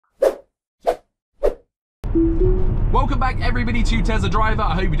Welcome back everybody to Tesla Driver.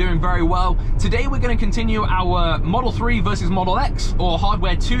 I hope you're doing very well. Today we're going to continue our Model 3 versus Model X, or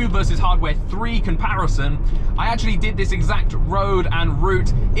Hardware 2 versus Hardware 3 comparison. I actually did this exact road and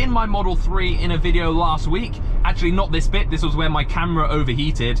route in my Model 3 in a video last week. Actually not this bit, this was where my camera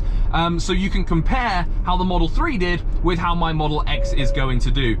overheated. So you can compare how the Model 3 did with how my Model X is going to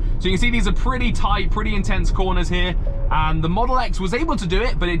do. So you can see these are pretty tight, pretty intense corners here. And the Model X was able to do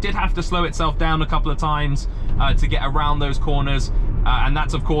it, but it did have to slow itself down a couple of times to get around those corners. And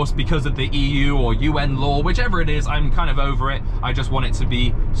that's of course because of the EU or UN law, whichever it is. I'm kind of over it. I just want it to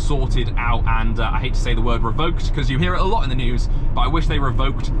be sorted out, and I hate to say the word revoked because you hear it a lot in the news, but I wish they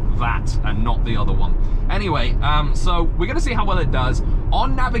revoked that and not the other one. Anyway, so we're gonna see how well it does.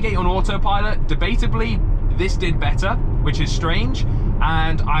 On Navigate on Autopilot, debatably, this did better, which is strange.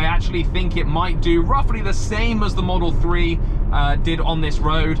 And I actually think it might do roughly the same as the Model 3 did on this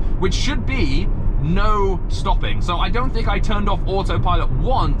road, which should be no stopping. So I don't think I turned off autopilot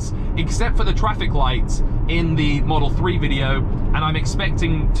once, except for the traffic lights in the Model 3 video, and I'm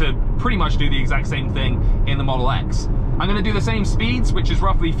expecting to pretty much do the exact same thing in the Model X. I'm gonna do the same speeds, which is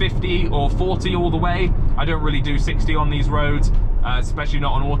roughly 50 or 40 all the way. I don't really do 60 on these roads, especially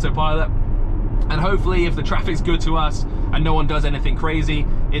not on autopilot. And hopefully if the traffic's good to us and no one does anything crazy,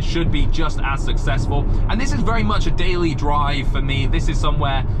 it should be just as successful. And this is very much a daily drive for me. This is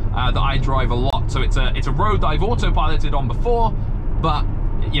somewhere that I drive a lot. So it's a road that I've autopiloted on before, but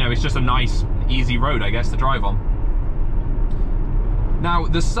you know, it's just a nice, easy road, I guess, to drive on. Now,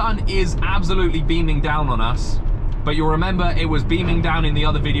 the sun is absolutely beaming down on us, but you'll remember it was beaming down in the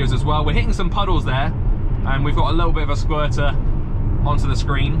other videos as well. We're hitting some puddles there, and we've got a little bit of a squirter onto the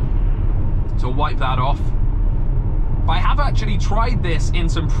screen to wipe that off. But I have actually tried this in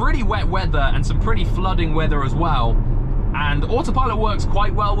some pretty wet weather and some pretty flooding weather as well, and autopilot works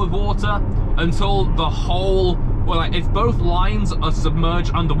quite well with water until the whole, well, like if both lines are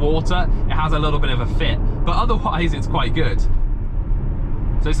submerged underwater, it has a little bit of a fit, but otherwise it's quite good. So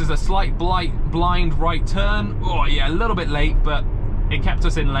this is a slight blind right turn. Oh yeah, a little bit late, but it kept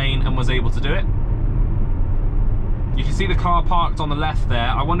us in lane and was able to do it. You can see the car parked on the left there.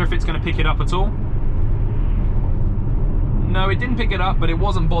 I wonder if it's going to pick it up at all. No, it didn't pick it up, but it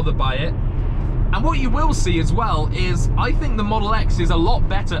wasn't bothered by it. And what you will see as well is I think the Model X is a lot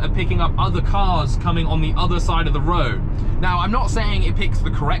better at picking up other cars coming on the other side of the road. Now, I'm not saying it picks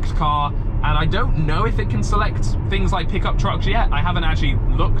the correct car, and I don't know if it can select things like pickup trucks yet. I haven't actually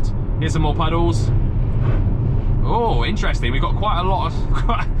looked. Here's some more puddles. Oh, interesting. We've got quite a lot of,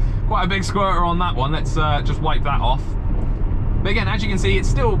 quite a big squirter on that one. Let's just wipe that off. But again, as you can see, it's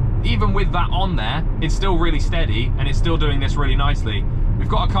still, even with that on there, it's still really steady, and it's still doing this really nicely. We've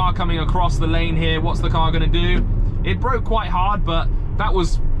got a car coming across the lane here. What's the car gonna do? It broke quite hard, but that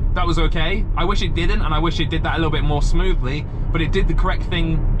was okay. I wish it didn't, and I wish it did that a little bit more smoothly, but it did the correct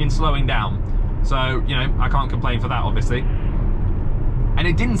thing in slowing down. So, you know, I can't complain for that, obviously. And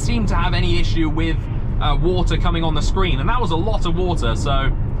it didn't seem to have any issue with water coming on the screen, and that was a lot of water,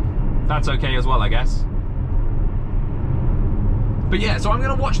 so that's okay as well, I guess. But yeah, so I'm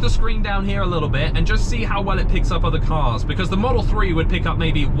gonna watch the screen down here a little bit and just see how well it picks up other cars, because the Model 3 would pick up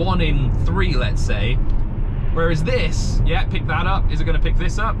maybe 1 in 3, let's say. Whereas this, yeah, pick that up. Is it gonna pick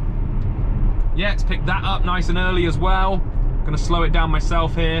this up? Yeah, it's picked that up nice and early as well. Gonna slow it down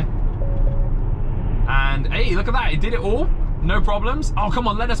myself here. And hey, look at that, it did it all. No problems. Oh, come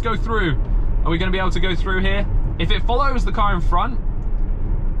on, let us go through. Are we gonna be able to go through here? If it follows the car in front,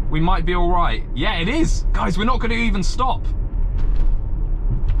 we might be all right. Yeah, it is. Guys, we're not gonna even stop.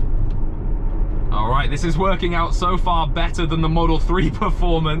 All right, this is working out so far better than the Model 3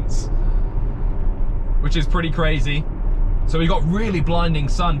 performance, which is pretty crazy. So we got really blinding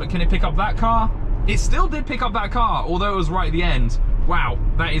sun, but can it pick up that car? It still did pick up that car, although it was right at the end. Wow,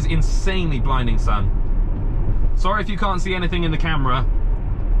 that is insanely blinding sun. Sorry if you can't see anything in the camera.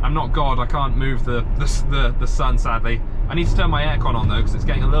 I'm not God, I can't move the sun, sadly. I need to turn my aircon on though, because it's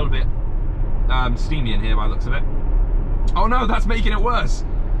getting a little bit steamy in here by the looks of it. Oh no, that's making it worse.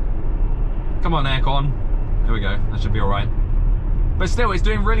 Come on, aircon. There we go, that should be all right. But still, it's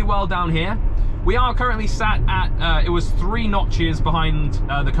doing really well down here. We are currently sat at, it was 3 notches behind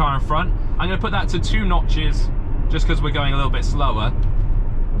the car in front. I'm gonna put that to 2 notches, just because we're going a little bit slower.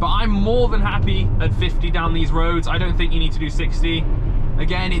 But I'm more than happy at 50 down these roads. I don't think you need to do 60.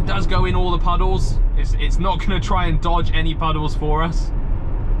 Again, it does go in all the puddles. It's not gonna try and dodge any puddles for us.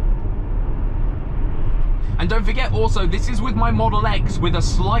 And don't forget also, this is with my Model X with a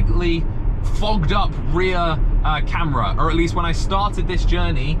slightly fogged up rear camera, or at least when I started this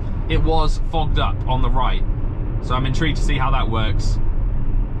journey, it was fogged up on the right. So I'm intrigued to see how that works.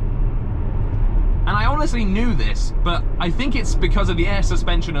 And I honestly honestly knew this, but I think it's because of the air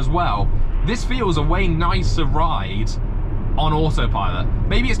suspension as well. This feels a way nicer ride on autopilot.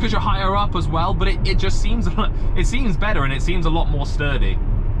 Maybe it's because you're higher up as well, but it just seems, it seems better and it seems a lot more sturdy.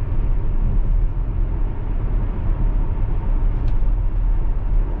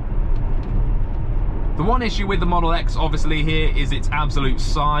 The one issue with the Model X obviously here is its absolute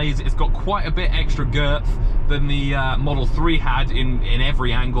size. It's got quite a bit extra girth than the Model 3 had in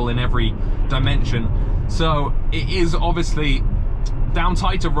every angle, in every dimension. So it is obviously down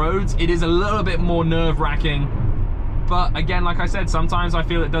tighter roads. It is a little bit more nerve-wracking. But again, like I said, sometimes I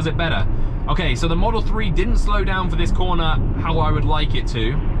feel it does it better. Okay, so the Model 3 didn't slow down for this corner how I would like it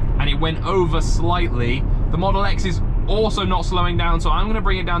to, and it went over slightly. The Model X is also not slowing down, so I'm gonna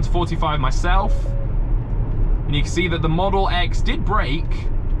bring it down to 45 myself. And you can see that the Model X did brake,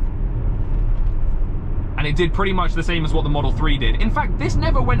 and it did pretty much the same as what the Model 3 did. In fact, this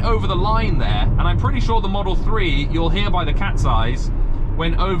never went over the line there, and I'm pretty sure the Model 3, you'll hear by the cat's eyes,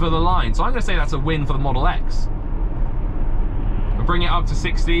 went over the line. So I'm gonna say that's a win for the Model X. We'll bring it up to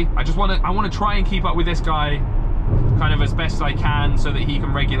 60. I want to try and keep up with this guy kind of as best I can so that he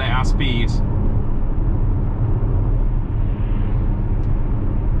can regulate our speed.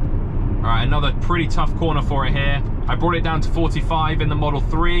 All right, another pretty tough corner for it here. I brought it down to 45 in the Model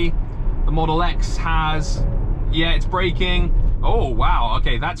 3. The Model X has, yeah, it's braking. Oh, wow,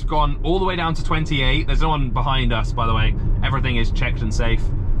 okay, that's gone all the way down to 28. There's no one behind us, by the way. Everything is checked and safe.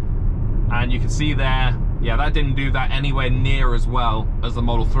 And you can see there, yeah, that didn't do that anywhere near as well as the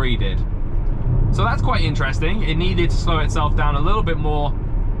Model 3 did. So that's quite interesting. It needed to slow itself down a little bit more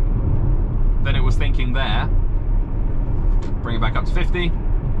than it was thinking there. Bring it back up to 50.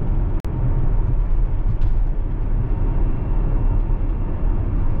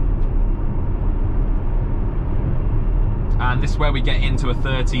 And this is where we get into a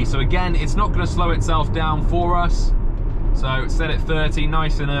 30. So again, it's not going to slow itself down for us. So set it 30,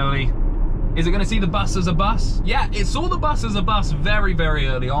 nice and early. Is it going to see the bus as a bus? Yeah, it saw the bus as a bus very, very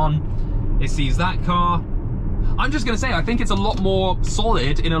early on. It sees that car. I'm just going to say, I think it's a lot more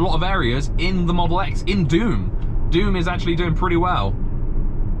solid in a lot of areas in the Model X, in Doom. Doom is actually doing pretty well.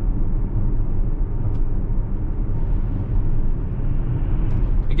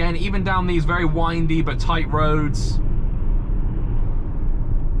 Again, even down these very windy but tight roads,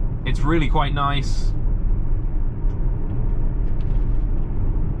 it's really quite nice.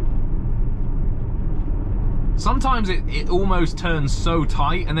 Sometimes it almost turns so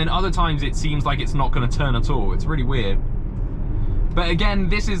tight, and then other times it seems like it's not going to turn at all. It's really weird. But again,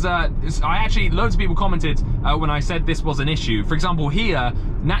 this is, I actually, loads of people commented when I said this was an issue. For example, here,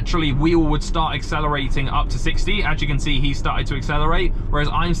 naturally, wheel would start accelerating up to 60. As you can see, he started to accelerate, whereas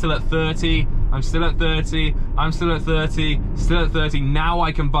I'm still at 30, I'm still at 30, I'm still at 30, still at 30. Now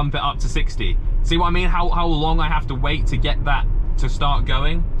I can bump it up to 60. See what I mean? How long I have to wait to get that to start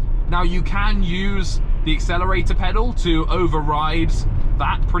going. Now, you can use the accelerator pedal to override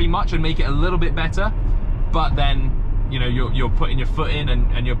that pretty much and make it a little bit better, but then, you know, you're putting your foot in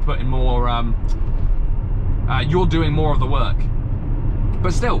and you're putting more, you're doing more of the work.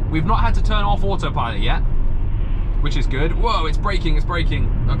 But still, we've not had to turn off autopilot yet, which is good. Whoa, it's braking, it's braking.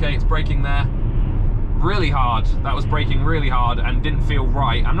 Okay, it's braking there. Really hard. That was braking really hard and didn't feel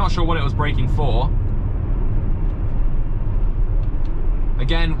right. I'm not sure what it was braking for.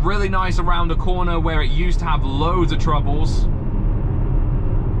 Again, really nice around the corner where it used to have loads of troubles.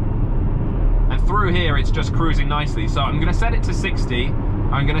 And through here, it's just cruising nicely. So I'm gonna set it to 60.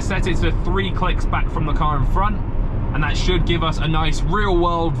 I'm gonna set it to 3 clicks back from the car in front. And that should give us a nice real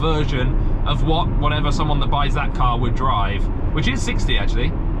world version of whatever someone that buys that car would drive, which is 60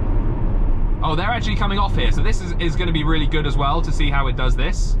 actually. Oh, they're actually coming off here. So this is gonna be really good as well to see how it does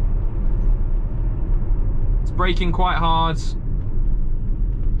this. It's braking quite hard.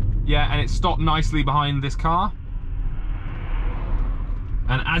 Yeah, and it stopped nicely behind this car.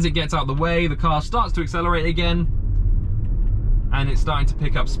 And as it gets out of the way, the car starts to accelerate again. And it's starting to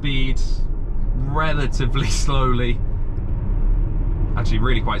pick up speed relatively slowly. Actually,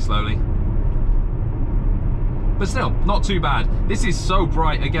 really quite slowly. But still, not too bad. This is so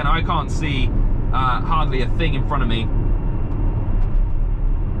bright. Again, I can't see hardly a thing in front of me.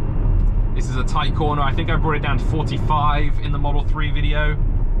 This is a tight corner. I think I brought it down to 45 in the Model 3 video.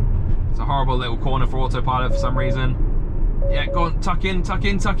 It's a horrible little corner for autopilot for some reason. Yeah, go on, tuck in, tuck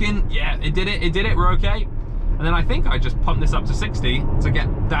in, tuck in. Yeah, it did it, we're okay. And then I think I just pumped this up to 60 to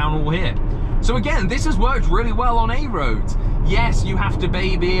get down all here. So again, this has worked really well on A roads. Yes, you have to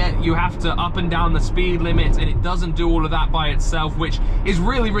baby it, you have to up and down the speed limits, and it doesn't do all of that by itself, which is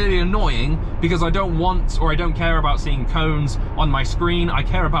really, really annoying, because I don't want, or I don't care about seeing cones on my screen. I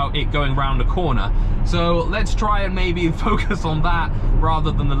care about it going round a corner. So let's try and maybe focus on that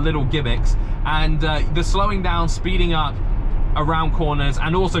rather than the little gimmicks. And the slowing down, speeding up around corners,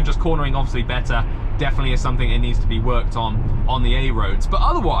 and also just cornering obviously better, definitely is something that needs to be worked on the A roads. But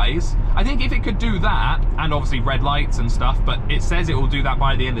otherwise, I think if it could do that, and obviously red lights and stuff, but it says it will do that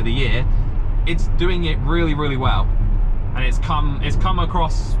by the end of the year, it's doing it really, really well. And it's come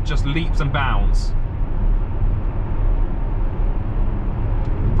across just leaps and bounds.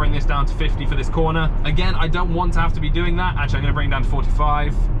 Bring this down to 50 for this corner. Again, I don't want to have to be doing that. Actually, I'm going to bring it down to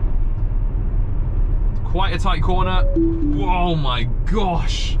 45. It's quite a tight corner. Oh my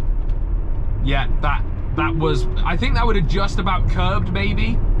gosh. Yeah, that was, I think that would have just about curbed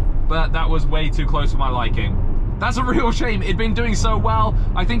maybe, but that was way too close for my liking. That's a real shame. It'd been doing so well.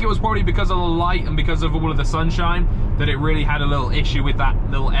 I think it was probably because of the light and because of all of the sunshine that it really had a little issue with that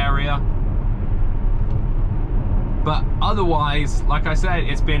little area. But otherwise, like I said,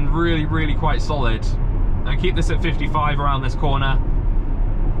 it's been really, really quite solid. I'll keep this at 55 around this corner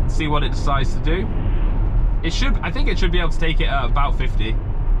and see what it decides to do. It should, I think it should be able to take it at about 50.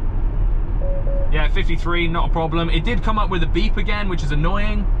 Yeah, 53, not a problem. It did come up with a beep again, which is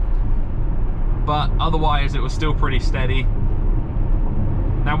annoying, but otherwise it was still pretty steady.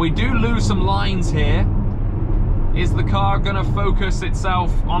 Now we do lose some lines here. Is the car gonna focus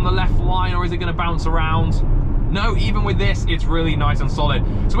itself on the left line, or is it gonna bounce around? No, even with this, it's really nice and solid.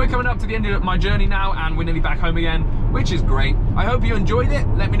 So we're coming up to the end of my journey now, and we're nearly back home again, which is great. I hope you enjoyed it.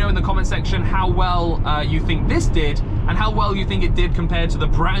 Let me know in the comment section how well you think this did, and how well you think it did compared to the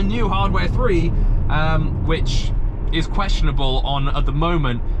brand new Hardware 3, which is questionable on, at the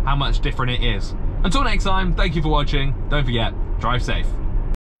moment, how much different it is. Until next time, thank you for watching. Don't forget, drive safe.